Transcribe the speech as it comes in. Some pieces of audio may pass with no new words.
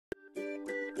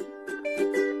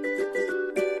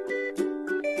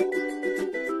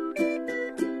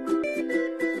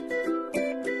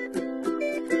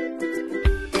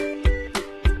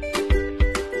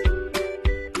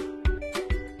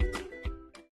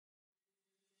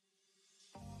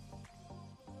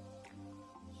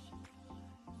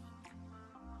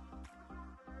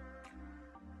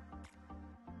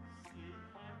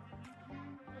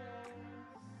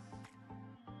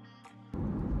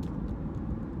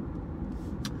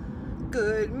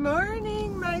Good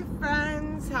morning, my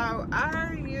friends. How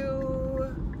are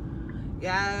you?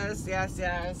 Yes.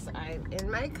 I'm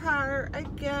in my car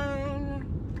again,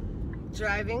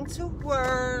 driving to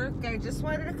work. I just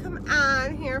wanted to come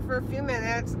on here for a few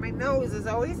minutes. My nose is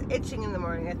always itching in the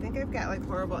morning. I think I've got like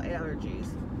horrible allergies.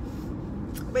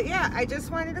 But yeah, I just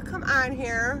wanted to come on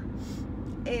here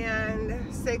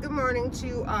and say good morning to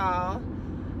you all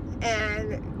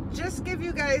and just give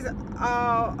you guys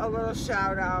all a little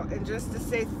shout out and just to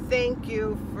say thank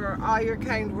you for all your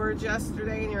kind words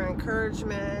yesterday and your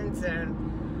encouragement.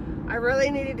 And I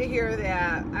really needed to hear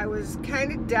that. I was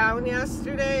kind of down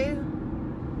yesterday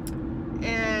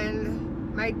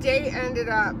and my day ended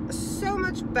up so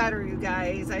much better, you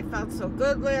guys. I felt so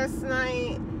good last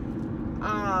night.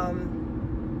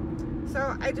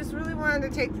 So I just really wanted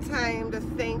to take the time to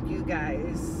thank you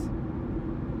guys.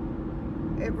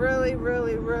 It really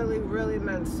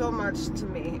meant so much to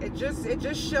me. It just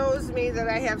shows me that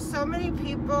I have so many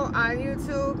people on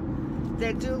YouTube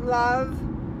that do love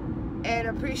and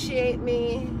appreciate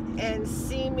me and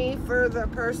see me for the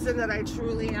person that I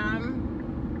truly am.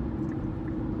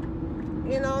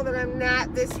 You know, that I'm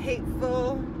not this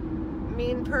hateful,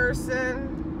 mean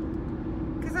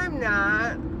person, because I'm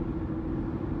not.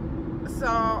 So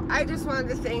I just wanted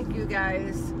to thank you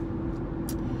guys.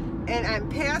 And I'm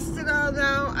past it all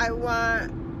now. I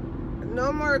want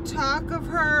no more talk of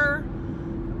her.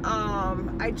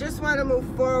 I just want to move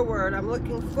forward. I'm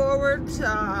looking forward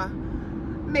to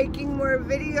making more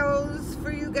videos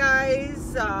for you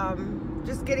guys.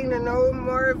 Just getting to know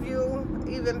more of you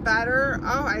even better.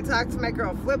 Oh, I talked to my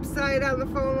girl Flipside on the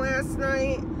phone last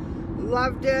night.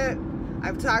 Loved it.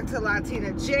 I've talked to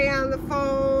Latina J on the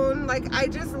phone. Like, I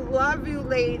just love you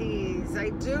ladies.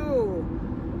 I do.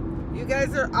 You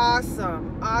guys are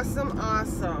awesome. Awesome.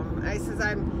 I says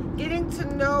I'm getting to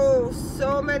know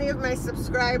so many of my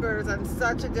subscribers on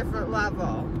such a different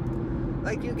level.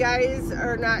 Like, you guys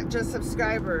are not just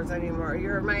subscribers anymore.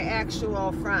 You're my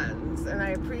actual friends. And I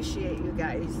appreciate you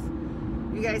guys.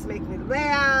 You guys make me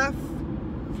laugh.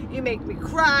 You make me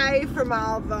cry from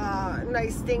all the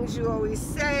nice things you always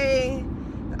say.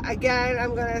 Again,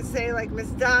 I'm going to say, like Miss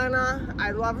Donna,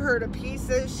 I love her to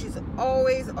pieces. She's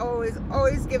always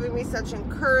giving me such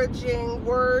encouraging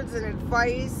words and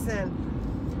advice. And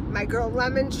my girl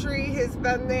Lemon Tree has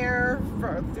been there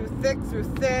through thick, through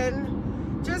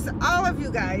thin. Just all of you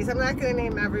guys. I'm not going to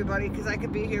name everybody because I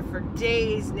could be here for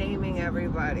days naming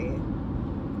everybody.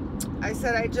 I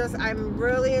said I'm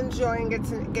really enjoying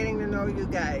getting to know you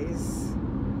guys.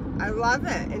 I love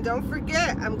it. And don't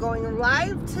forget, I'm going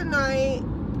live tonight.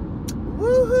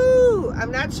 Woohoo!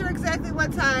 I'm not sure exactly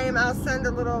what time. I'll send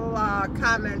a little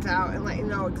comment out and let you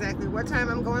know exactly what time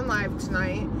I'm going live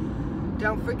tonight.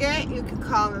 Don't forget, you can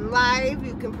call in live.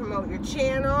 You can promote your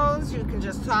channels. You can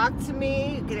just talk to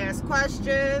me. You can ask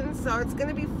questions. So it's going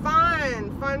to be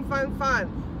fun.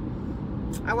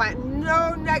 I want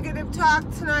no negative talk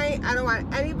tonight. I don't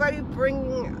want anybody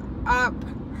bringing up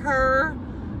her.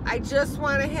 I just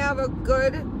want to have a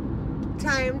good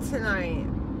time tonight.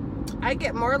 I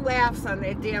get more laughs on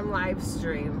that damn live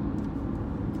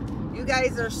stream. You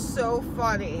guys are so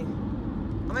funny.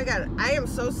 Oh my God, I am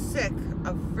so sick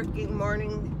of freaking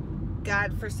morning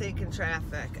godforsaken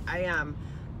traffic. I am.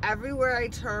 Everywhere I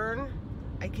turn,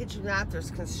 I kid you not,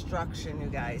 there's construction, you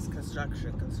guys.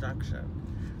 Construction.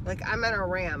 Like, I'm on a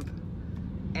ramp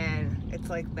and it's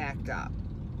like backed up.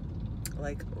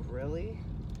 Like, really?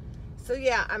 So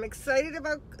yeah, I'm excited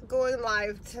about going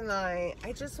live tonight.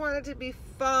 I just want it to be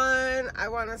fun. I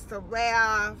want us to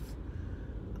laugh.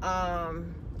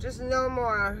 Just no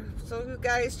more. So you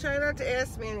guys try not to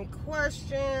ask me any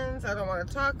questions. I don't want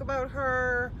to talk about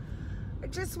her. I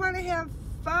just want to have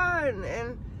fun.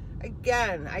 And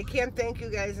again, I can't thank you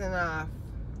guys enough.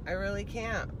 I really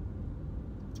can't.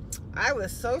 I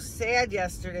was so sad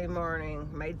yesterday morning.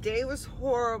 My day was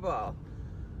horrible.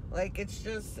 Like, it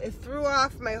threw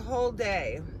off my whole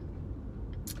day.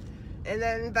 And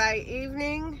then by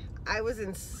evening, I was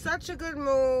in such a good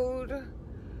mood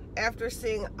after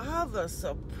seeing all the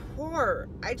support.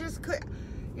 I just could,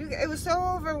 it was so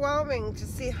overwhelming to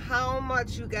see how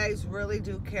much you guys really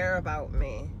do care about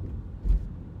me.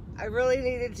 I really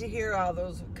needed to hear all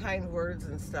those kind words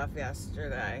and stuff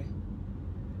yesterday.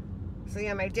 So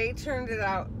yeah, my day turned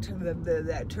out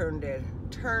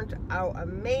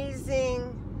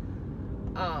amazing.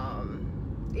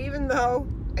 Even though,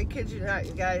 I kid you not,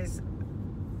 you guys,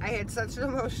 I had such an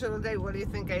emotional day. What do you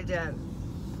think I did?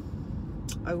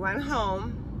 I went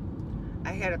home,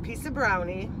 I had a piece of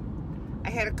brownie, I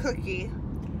had a cookie,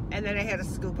 and then I had a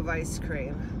scoop of ice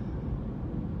cream.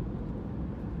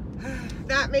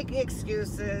 not making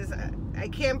excuses. I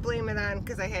can't blame it on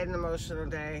because I had an emotional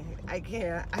day. I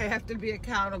can't. I have to be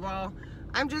accountable.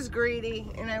 I'm just greedy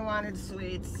and I wanted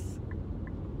sweets.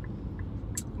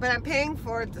 But I'm paying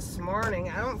for it this morning.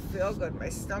 I don't feel good. My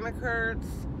stomach hurts.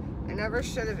 I never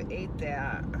should have ate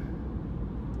that.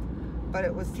 But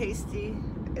it was tasty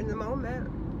in the moment.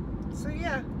 So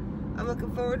yeah, I'm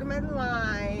looking forward to my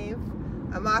live.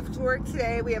 I'm off to work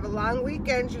today. We have a long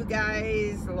weekend, you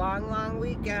guys. A long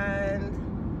weekend.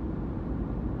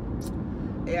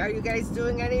 Are you guys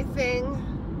doing anything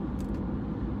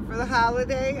for the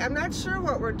holiday? I'm not sure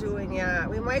what we're doing yet.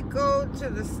 We might go to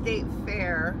the state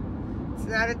fair. It's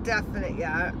not a definite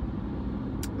yet.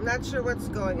 I'm not sure what's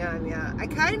going on yet. I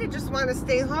kind of just want to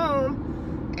stay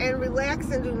home and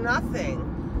relax and do nothing.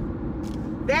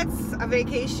 That's a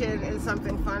vacation and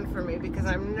something fun for me because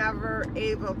I'm never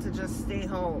able to just stay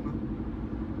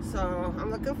home. So I'm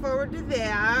looking forward to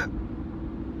that.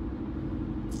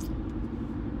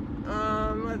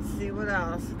 Let's see what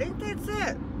else. I think that's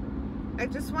it. I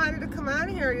just wanted to come on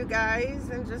here, you guys,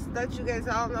 and just let you guys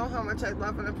all know how much I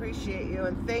love and appreciate you.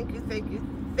 And thank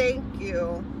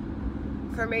you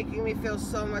for making me feel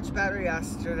so much better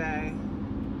yesterday.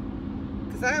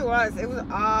 Because it was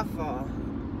awful.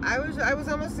 I was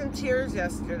almost in tears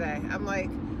yesterday. I'm like,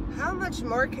 how much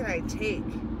more can I take?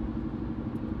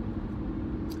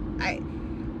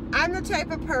 I'm the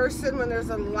type of person when there's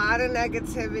a lot of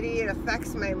negativity, it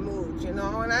affects my mood, you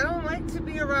know, and I don't like to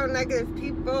be around negative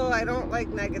people. I don't like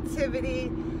negativity.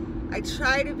 I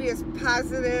try to be as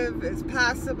positive as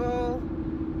possible,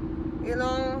 you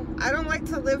know. I don't like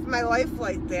to live my life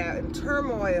like that, in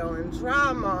turmoil and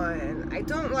drama, and I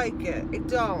don't like it. I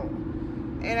don't.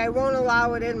 And I won't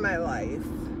allow it in my life.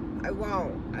 I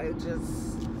won't. I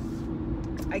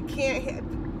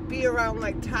can't be around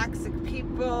like toxic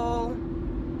people.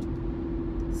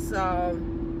 So,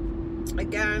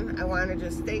 again, I want to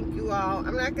just thank you all.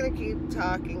 I'm not going to keep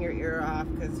talking your ear off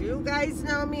because you guys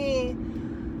know me.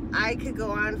 I could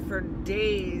go on for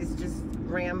days just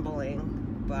rambling,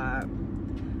 but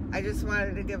I just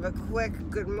wanted to give a quick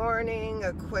good morning,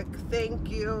 a quick thank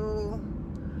you,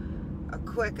 a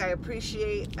quick I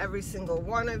appreciate every single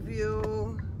one of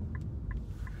you.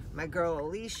 My girl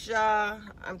Alicia,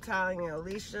 I'm telling you,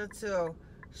 Alicia too.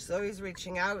 She's always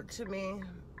reaching out to me.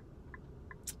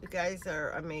 You guys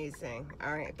are amazing.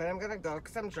 All right, but I'm going to go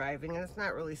because I'm driving, and it's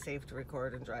not really safe to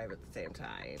record and drive at the same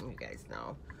time. You guys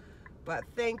know. But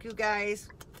thank you, guys.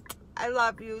 I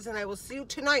love yous, and I will see you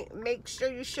tonight. Make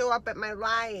sure you show up at my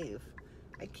live.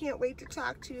 I can't wait to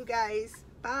talk to you guys.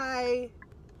 Bye.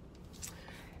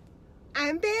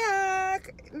 I'm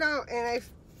back. No, and I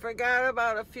forgot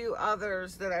about a few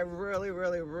others that I really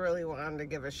wanted to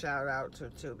give a shout out to,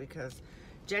 too, because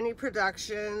Jenny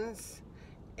Productions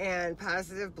and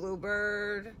Positive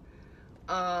Bluebird,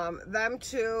 them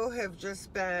two have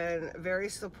just been very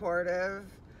supportive,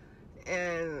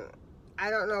 and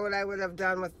I don't know what I would have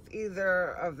done with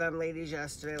either of them ladies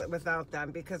yesterday without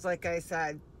them, because like I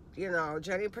said, you know,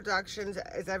 Jenny Productions,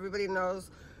 as everybody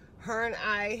knows, her and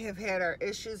I have had our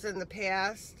issues in the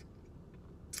past,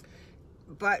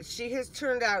 but she has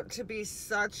turned out to be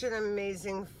such an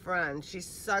amazing friend. She's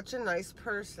such a nice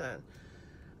person.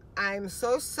 I'm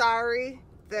so sorry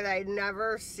that I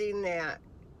never seen that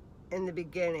in the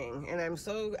beginning, and I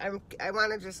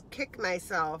want to just kick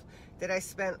myself that I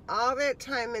spent all that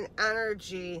time and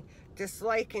energy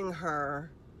disliking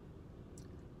her,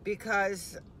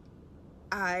 because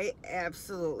I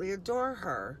absolutely adore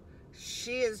her.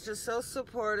 She is just so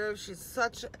supportive. She's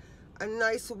such a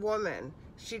nice woman.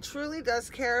 She truly does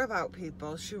care about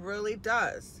people. She really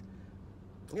does.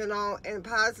 You know, and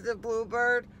Positive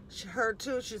Bluebird, her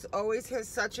too, she's always has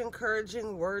such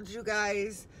encouraging words, you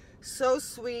guys. So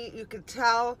sweet. You could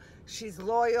tell she's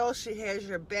loyal. She has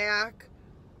your back.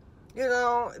 You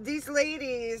know, these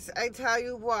ladies, I tell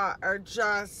you what, are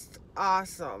just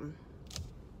awesome.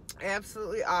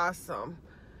 Absolutely awesome.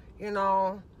 You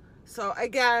know, so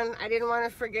again, I didn't want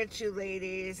to forget you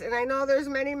ladies. And I know there's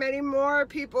many more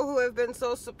people who have been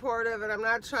so supportive, and I'm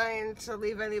not trying to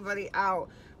leave anybody out.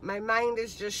 My mind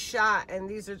is just shot, and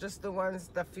these are just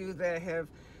the few that have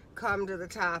come to the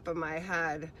top of my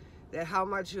head, that how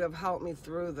much you have helped me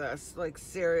through this, like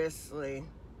seriously.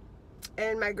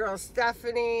 And my girl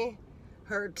Stephanie,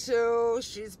 her too,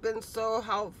 she's been so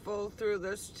helpful through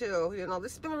this too. You know,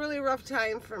 this has been a really rough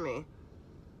time for me,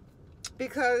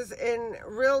 because in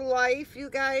real life, you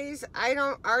guys, I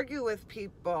don't argue with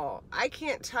people. I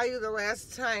can't tell you the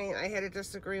last time I had a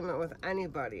disagreement with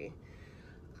anybody.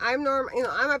 I'm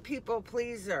a people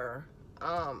pleaser.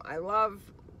 I love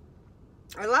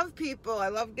people. I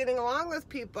love getting along with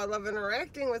people. I love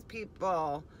interacting with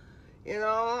people. You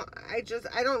know, I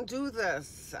don't do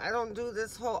this. I don't do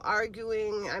this whole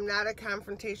arguing. I'm not a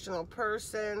confrontational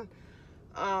person.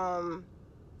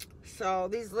 So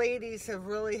these ladies have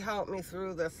really helped me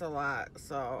through this a lot.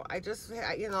 So I just,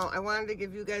 you know, I wanted to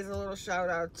give you guys a little shout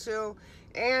out too.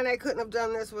 And I couldn't have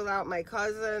done this without my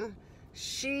cousin.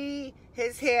 She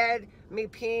has had me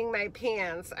peeing my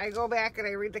pants. I go back and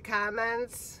I read the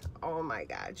comments. Oh my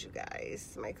God, you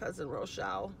guys. My cousin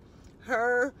Rochelle.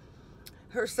 Her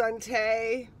son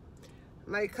Tay,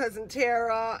 my cousin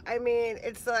Tara. I mean,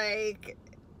 it's like,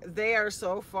 they are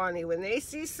so funny. When they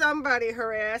see somebody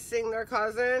harassing their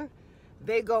cousin,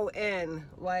 they go in,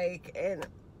 like, and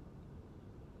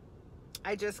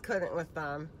I just couldn't with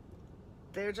them.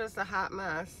 They're just a hot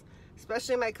mess.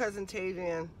 Especially my cousin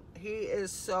Tavian. He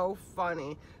is so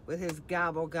funny with his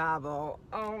gobble gobble.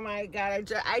 Oh my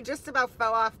God, I just about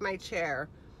fell off my chair.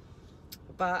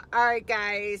 But all right,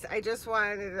 guys, I just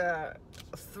wanted to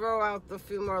throw out the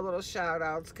few more little shout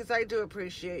outs because I do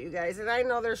appreciate you guys, and I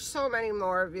know there's so many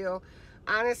more of you.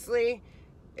 Honestly,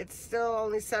 it's still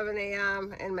only 7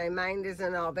 a.m. and my mind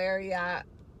isn't all there yet,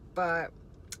 but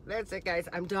that's it, guys.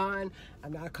 I'm done.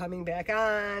 I'm not coming back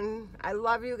on. I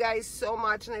love you guys so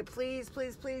much, and please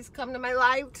come to my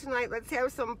live tonight. Let's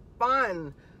have some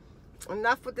fun.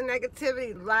 Enough with the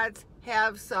negativity. Let's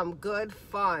have some good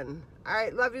fun. All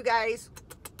right, love you guys.